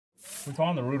We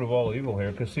found the root of all evil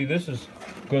here, because see, this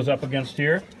goes up against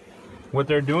here. What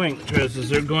they're doing is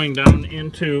they're going down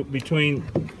into between.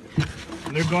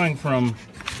 They're going from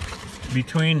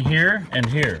between here and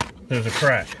here. There's a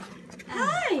crack.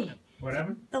 Hi. What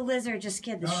happened? The lizard just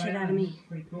scared the shit out of me.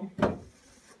 Pretty cool. I'm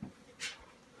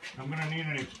gonna need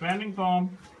an expanding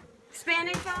foam.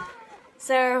 Expanding foam.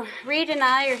 So Reed and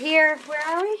I are here. Where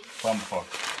are we? Bumfuck.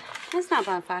 It's not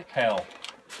bumfuck. Hell.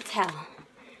 It's hell.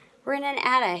 We're in an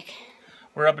attic.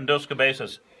 We're up in Dos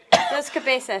Cabezas. Dos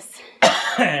Cabezas.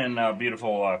 And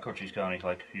beautiful Cochise County,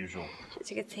 like usual. As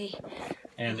you can see.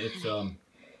 And it's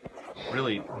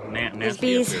really nasty up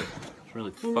bees. here. It's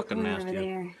really fucking nasty. Over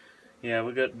there. Yeah,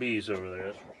 we got bees over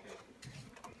there.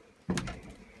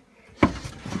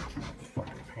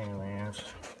 Fucking pain in the ass.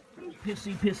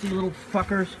 Pissy little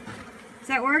fuckers. Is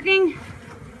that working?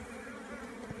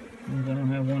 If I don't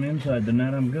have one inside the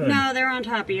net, I'm good. No, they're on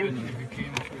top of you.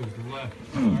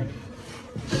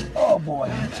 Oh boy,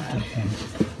 that's a tough one.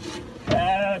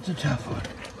 That's a tough one.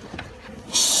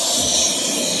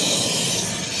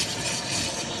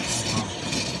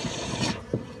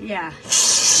 Yeah.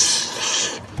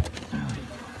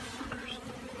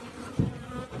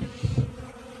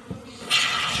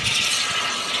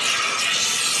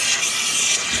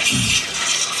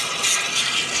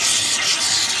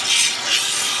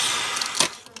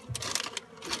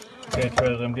 Okay,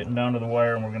 Trez, I'm getting down to the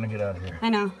wire and we're gonna get out of here. I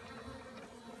know.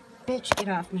 Bitch, get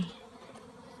off me.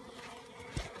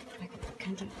 Oh, I can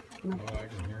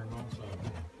hear him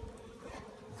outside.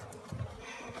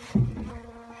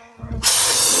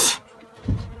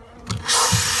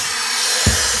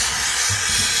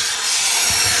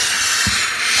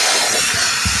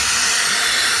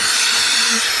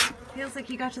 Feels like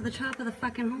you got to the top of the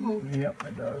fucking hole. Yep,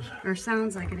 it does. Or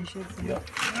sounds like it, I should say. Yep.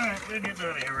 Alright, we're getting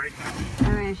out of here right now.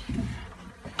 Alright.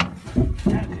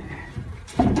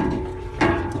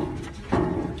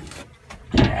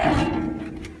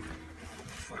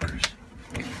 Fuckers.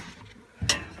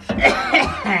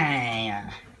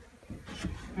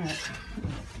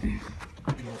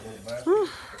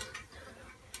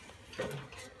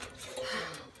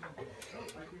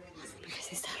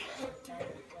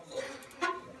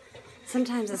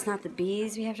 Sometimes it's not the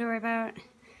bees we have to worry about.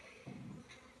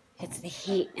 It's the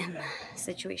heat and the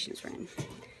situations we're in.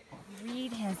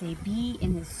 Reed has a bee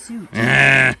in his suit.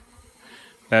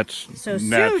 That's suits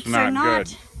not are not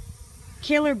good.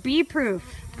 Killer bee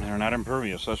proof. They're not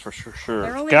impervious, that's for sure.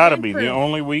 They're It's only gotta be. windproof. The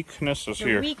only weakness is The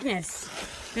here. weakness.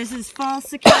 This is false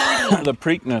security. The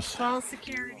Preakness. False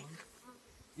security.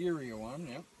 Eerie one,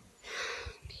 yep.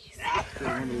 That's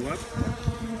where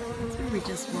we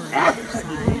just were.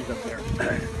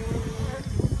 Outside.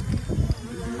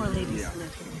 Poor ladies who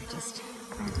live here just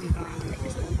aren't gone.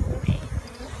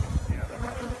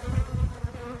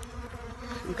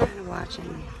 I'm kind of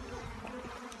watching.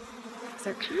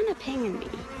 They're kind of pinging me.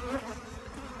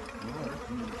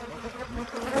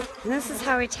 And this is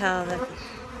how we tell that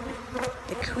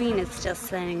the queen is still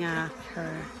setting off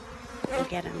her to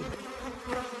get him.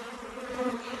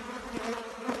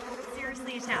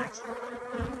 Seriously attacked.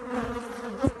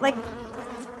 Like,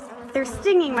 they're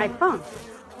stinging my phone.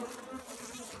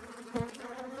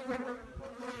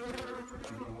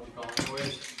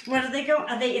 Where do they go?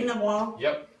 Are they in the wall?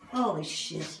 Yep. Holy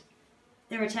shit.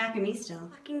 They're attacking me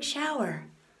still. Fucking shower.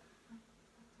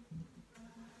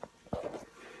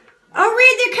 Oh,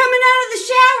 Reed, they're coming out of the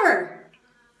shower!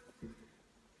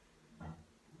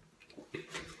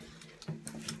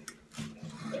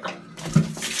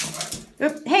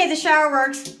 Oop, hey, the shower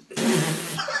works.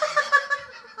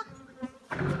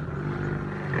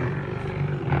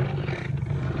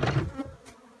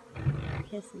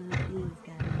 Kissing on these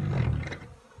guys.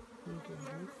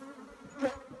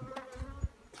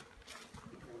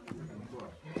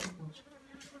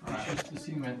 The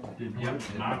cement did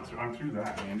I'm through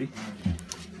that, Andy.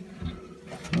 Oh,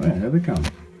 yeah, here they come.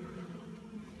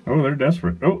 Oh, they're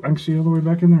desperate. Oh, I can see all the way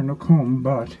back in there. No comb,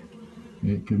 but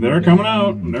they're coming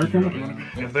out. They're coming.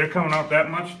 If they're coming out that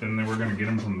much, then we're gonna get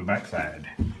them from the backside,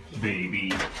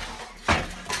 baby.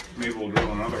 Maybe we'll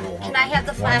drill another hole. Can I have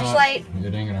the flashlight?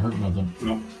 It ain't gonna hurt nothing.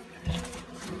 No.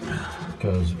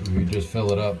 Because if we just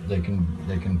fill it up, they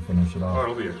can finish it Oh, off.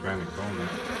 it'll be expanding foam then.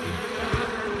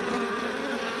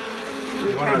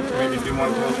 You wanna maybe do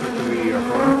one closer to the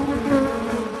corner?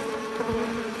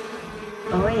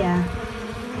 Oh, yeah.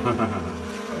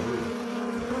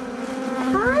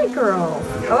 Hi, girls.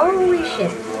 Holy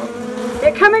shit.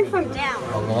 They're coming from down.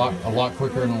 A lot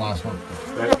quicker than the last one.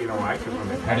 That, you know, I could when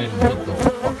they I didn't hit the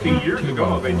fucking See, years tube ago,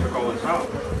 off. they took all this out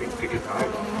to get the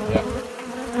hive off. Yeah.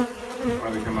 Why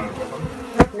they come out of the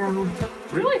No.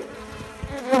 Really?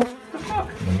 The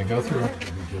Let me go through.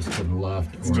 Just to the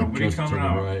left or Nobody just to the coming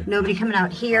out. right. Nobody coming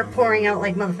out here, pouring out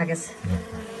like motherfuckers.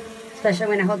 Especially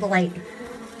when I hold the light.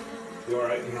 You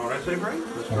alright? You know what I say, Brian?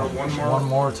 Let's throw One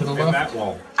more to the in left. that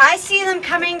wall. I see them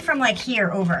coming from like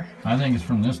here over. I think it's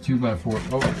from this 2x4.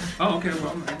 Oh, okay.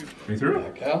 Well, you through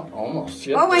it? Yeah, almost.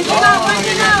 Yep. Oh, one came out, one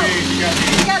came out.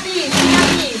 We got these, we got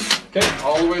these. Okay,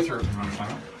 all the way through.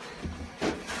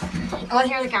 Oh,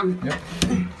 here they come. Yep.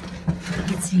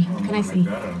 Let's see, what can I see?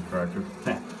 That on a tractor.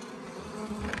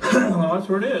 Well, that's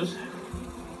where it is.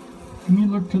 Can you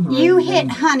look to the right? You again?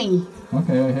 hit honey.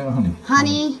 Okay, I hit honey.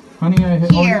 Honey. Honey, I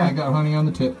hit. Here. Oh, yeah, I got honey on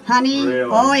the tip. Honey. Really?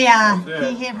 Oh, yeah. That's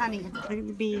it. He hit honey. Look at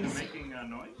the bees. Making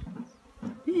noise.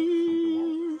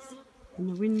 Bees in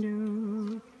the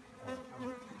window.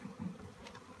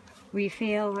 We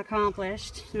feel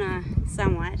accomplished,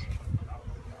 somewhat,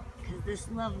 because this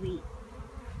lovely,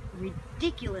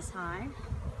 ridiculous hive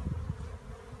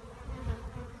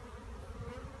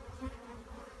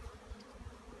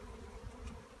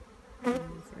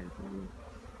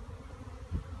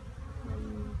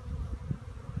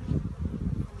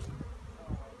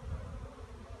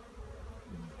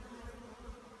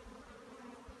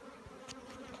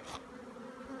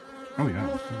Oh, yeah.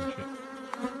 Holy shit.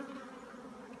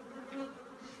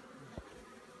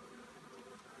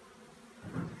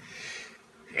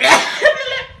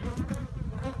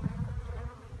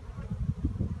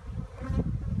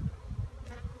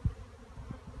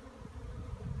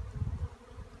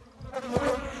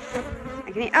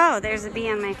 Oh, there's a bee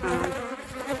on my phone.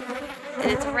 And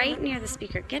it's right near the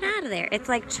speaker. Get out of there. It's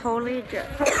like totally good.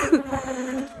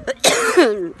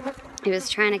 It was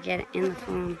trying to get in the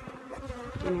phone.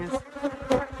 Anyways.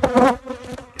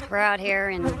 We're out here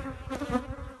in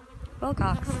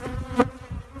Wilcox.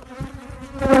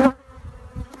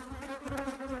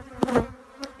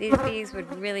 These bees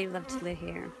would really love to live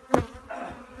here.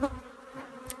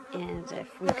 And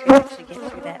if we could actually get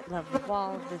through that lovely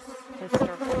wall of this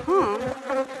historical home,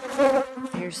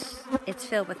 it's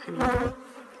filled with honey.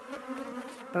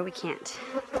 But we can't,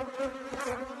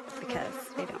 because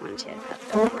we don't want to chat about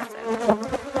something.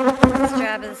 So this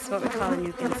job is what we call a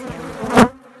nuisance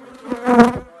here.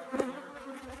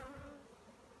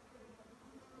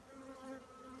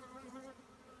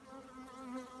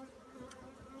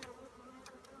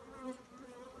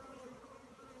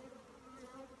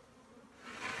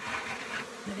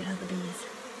 Look at all the bees.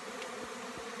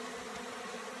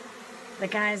 The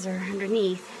guys are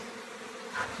underneath.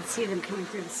 You can see them coming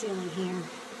through the ceiling here,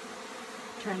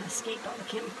 trying to escape all the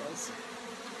chemicals.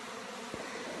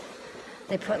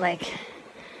 They put like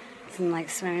some like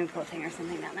swimming pool thing or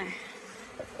something down there.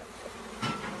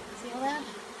 See all that?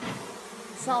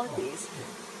 Solid bees.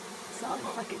 Solid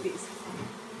fucking bees.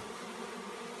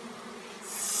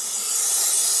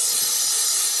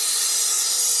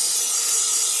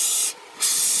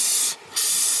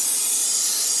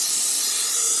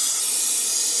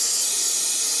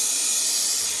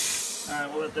 Alright,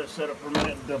 we'll let that set up for a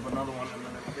minute and dump another one and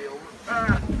then it'll be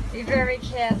over. Be very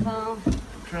careful.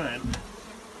 I'm trying.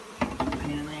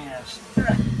 Pain in the ass.